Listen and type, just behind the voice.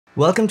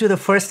Welcome to the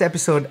first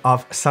episode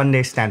of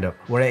Sunday Standup,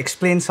 where I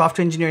explain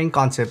software engineering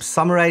concepts,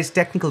 summarize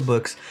technical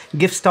books,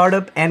 give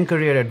startup and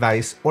career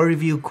advice, or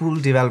review cool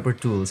developer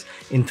tools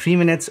in 3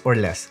 minutes or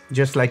less,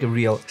 just like a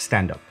real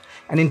stand-up.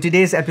 And in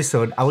today's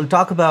episode, I will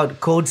talk about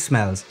code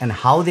smells and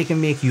how they can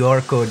make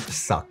your code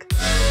suck.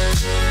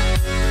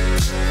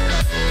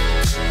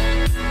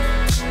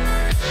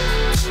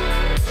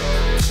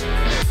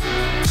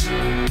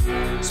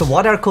 So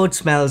what are code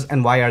smells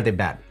and why are they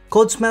bad?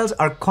 Code smells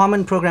are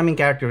common programming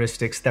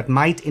characteristics that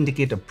might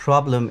indicate a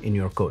problem in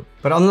your code.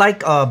 But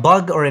unlike a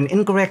bug or an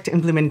incorrect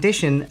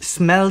implementation,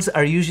 smells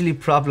are usually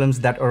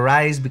problems that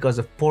arise because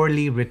of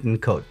poorly written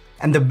code.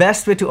 And the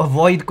best way to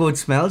avoid code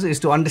smells is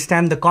to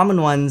understand the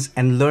common ones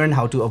and learn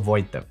how to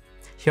avoid them.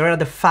 Here are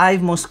the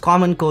 5 most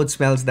common code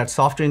smells that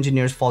software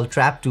engineers fall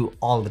trap to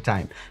all the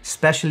time,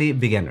 especially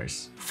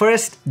beginners.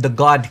 First, the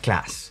God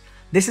class.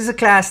 This is a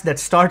class that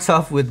starts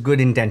off with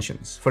good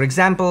intentions. For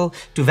example,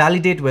 to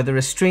validate whether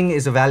a string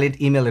is a valid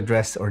email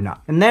address or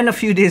not. And then a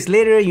few days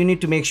later, you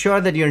need to make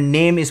sure that your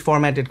name is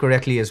formatted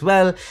correctly as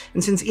well.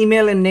 And since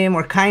email and name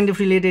are kind of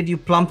related, you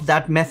plump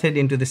that method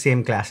into the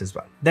same class as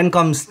well. Then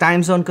comes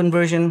time zone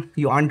conversion.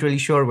 You aren't really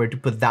sure where to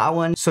put that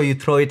one, so you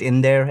throw it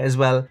in there as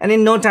well. And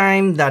in no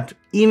time, that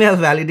email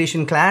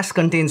validation class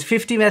contains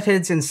 50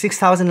 methods and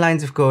 6,000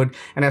 lines of code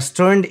and has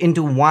turned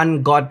into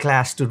one God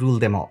class to rule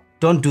them all.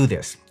 Don't do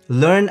this.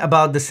 Learn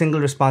about the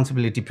single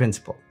responsibility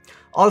principle.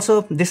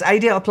 Also, this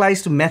idea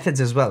applies to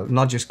methods as well,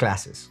 not just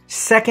classes.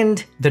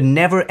 Second, the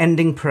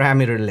never-ending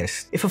parameter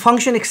list. If a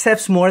function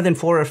accepts more than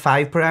 4 or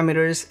 5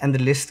 parameters and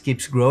the list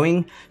keeps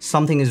growing,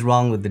 something is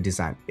wrong with the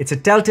design. It's a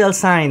telltale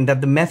sign that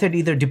the method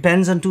either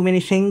depends on too many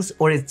things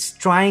or it's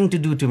trying to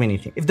do too many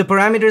things. If the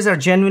parameters are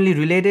genuinely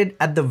related,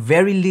 at the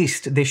very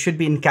least, they should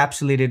be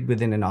encapsulated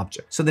within an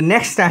object. So the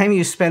next time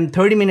you spend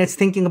 30 minutes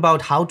thinking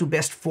about how to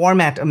best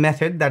format a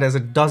method that has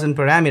a dozen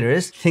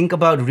parameters, think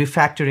about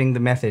refactoring the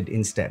method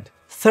instead.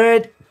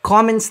 Third,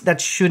 comments that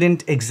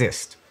shouldn't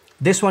exist.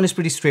 This one is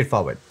pretty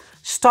straightforward.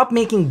 Stop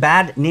making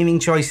bad naming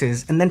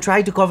choices and then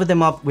try to cover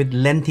them up with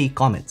lengthy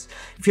comments.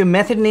 If your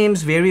method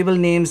names, variable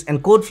names,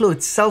 and code flow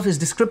itself is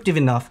descriptive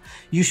enough,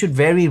 you should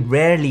very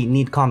rarely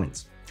need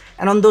comments.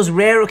 And on those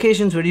rare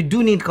occasions where you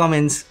do need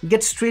comments,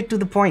 get straight to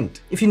the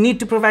point. If you need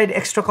to provide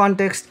extra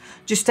context,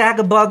 just tag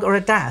a bug or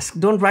a task.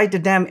 Don't write a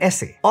damn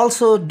essay.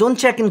 Also, don't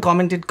check in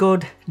commented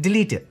code,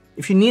 delete it.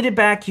 If you need it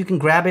back, you can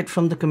grab it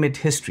from the commit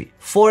history.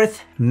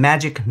 Fourth,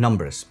 magic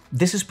numbers.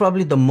 This is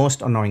probably the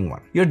most annoying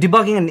one. You're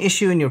debugging an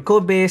issue in your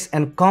code base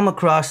and come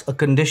across a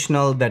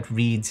conditional that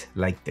reads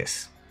like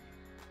this.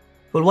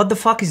 Well, what the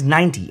fuck is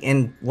 90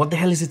 and what the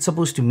hell is it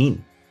supposed to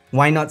mean?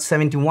 Why not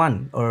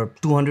 71 or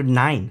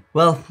 209?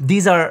 Well,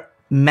 these are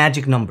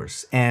magic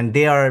numbers, and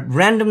they are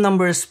random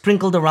numbers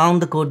sprinkled around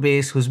the code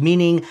base whose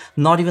meaning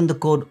not even the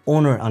code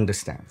owner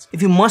understands.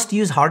 If you must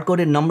use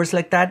hard-coded numbers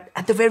like that,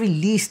 at the very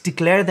least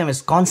declare them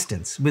as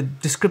constants with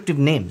descriptive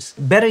names.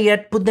 Better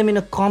yet, put them in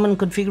a common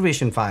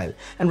configuration file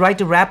and write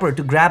a wrapper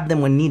to grab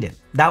them when needed.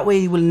 That way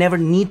you will never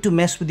need to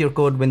mess with your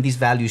code when these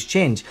values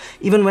change,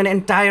 even when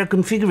entire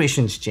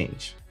configurations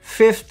change.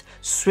 Fifth,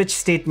 switch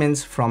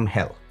statements from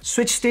hell.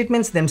 Switch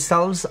statements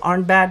themselves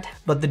aren't bad,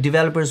 but the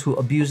developers who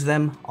abuse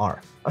them are.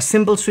 A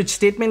simple switch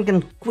statement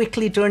can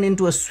quickly turn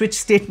into a switch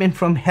statement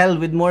from hell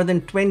with more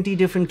than 20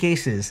 different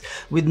cases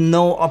with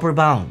no upper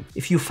bound.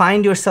 If you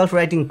find yourself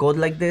writing code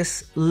like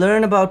this,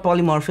 learn about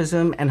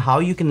polymorphism and how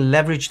you can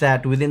leverage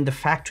that within the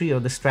factory or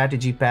the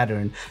strategy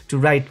pattern to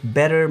write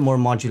better, more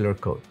modular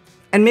code.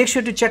 And make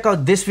sure to check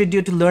out this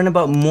video to learn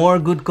about more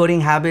good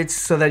coding habits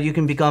so that you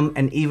can become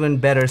an even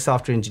better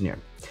software engineer.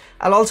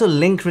 I'll also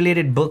link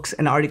related books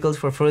and articles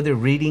for further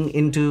reading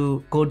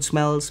into code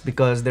smells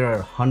because there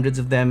are hundreds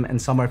of them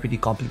and some are pretty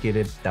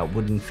complicated that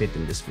wouldn't fit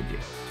in this video.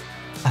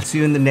 I'll see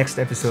you in the next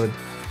episode.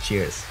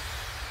 Cheers.